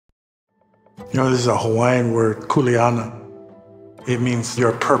This is a Hawaiian word, kuleana. It means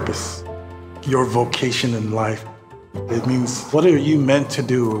your purpose, your vocation in life. It means, what are you meant to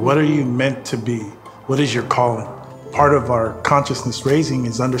do? What are you meant to be? What is your calling? Part of our consciousness raising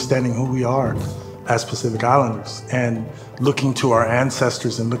is understanding who we are as Pacific Islanders and looking to our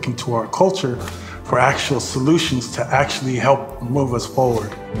ancestors and looking to our culture for actual solutions to actually help move us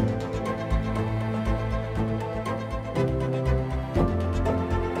forward.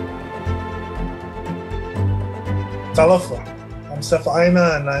 Talofa. I'm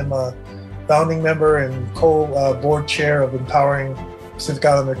Stefaina, and I'm a founding member and co-board chair of Empowering Pacific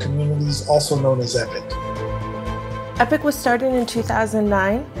Islander Communities, also known as EPIC. EPIC was started in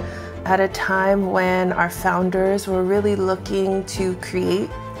 2009 at a time when our founders were really looking to create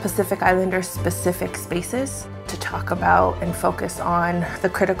Pacific Islander specific spaces to talk about and focus on the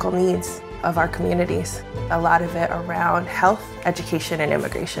critical needs of our communities. A lot of it around health, education, and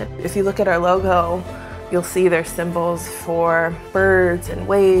immigration. If you look at our logo, you'll see there's symbols for birds and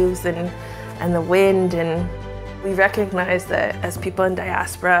waves and the wind, and we recognize that as people in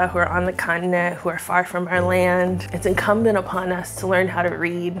diaspora who are on the continent, who are far from our land, it's incumbent upon us to learn how to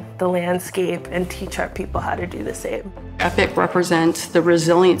read the landscape and teach our people how to do the same. EPIC represents the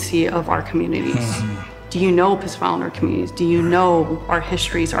resiliency of our communities. Do you know Pacific Islander communities? Do you know our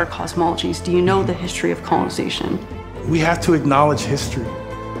histories, our cosmologies? Do you know the history of colonization? We have to acknowledge history.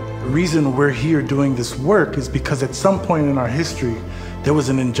 The reason we're here doing this work is because at some point in our history, there was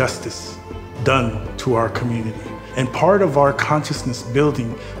an injustice done to our community. And part of our consciousness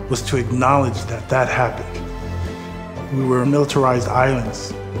building was to acknowledge that that happened. We were militarized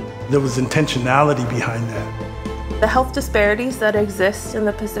islands. There was intentionality behind that. The health disparities that exist in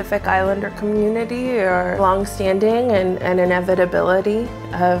the Pacific Islander community are longstanding and an inevitability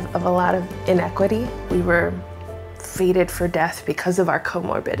of a lot of inequity. We were fated for death because of our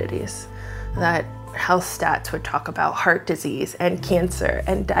comorbidities. That health stats would talk about heart disease and cancer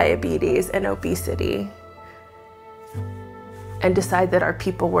and diabetes and obesity and decide that our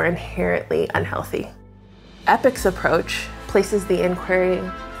people were inherently unhealthy. EPIC's approach places the inquiry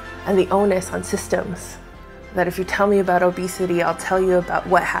and the onus on systems. That if you tell me about obesity, I'll tell you about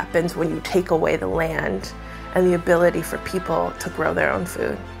what happens when you take away the land and the ability for people to grow their own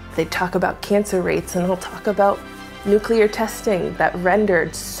food. They talk about cancer rates, and they'll talk about nuclear testing that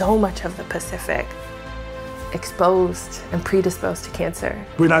rendered so much of the Pacific exposed and predisposed to cancer.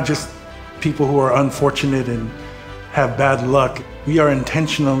 We're not just people who are unfortunate and have bad luck. We are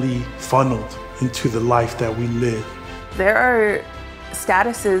intentionally funneled into the life that we live. There are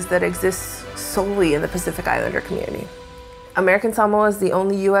statuses that exist solely in the Pacific Islander community. American Samoa is the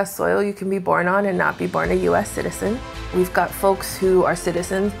only U.S. soil you can be born on and not be born a U.S. citizen. We've got folks who are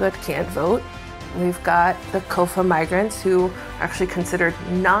citizens but can't vote. We've got the Kofa migrants who are actually considered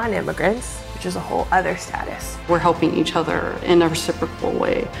non-immigrants, which is a whole other status. We're helping each other in a reciprocal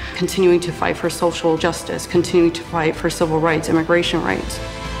way, continuing to fight for social justice, continuing to fight for civil rights, immigration rights.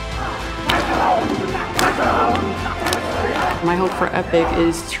 My hope for EPIC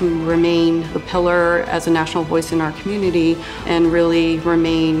is to remain the pillar as a national voice in our community and really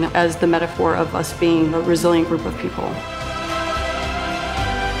remain as the metaphor of us being a resilient group of people.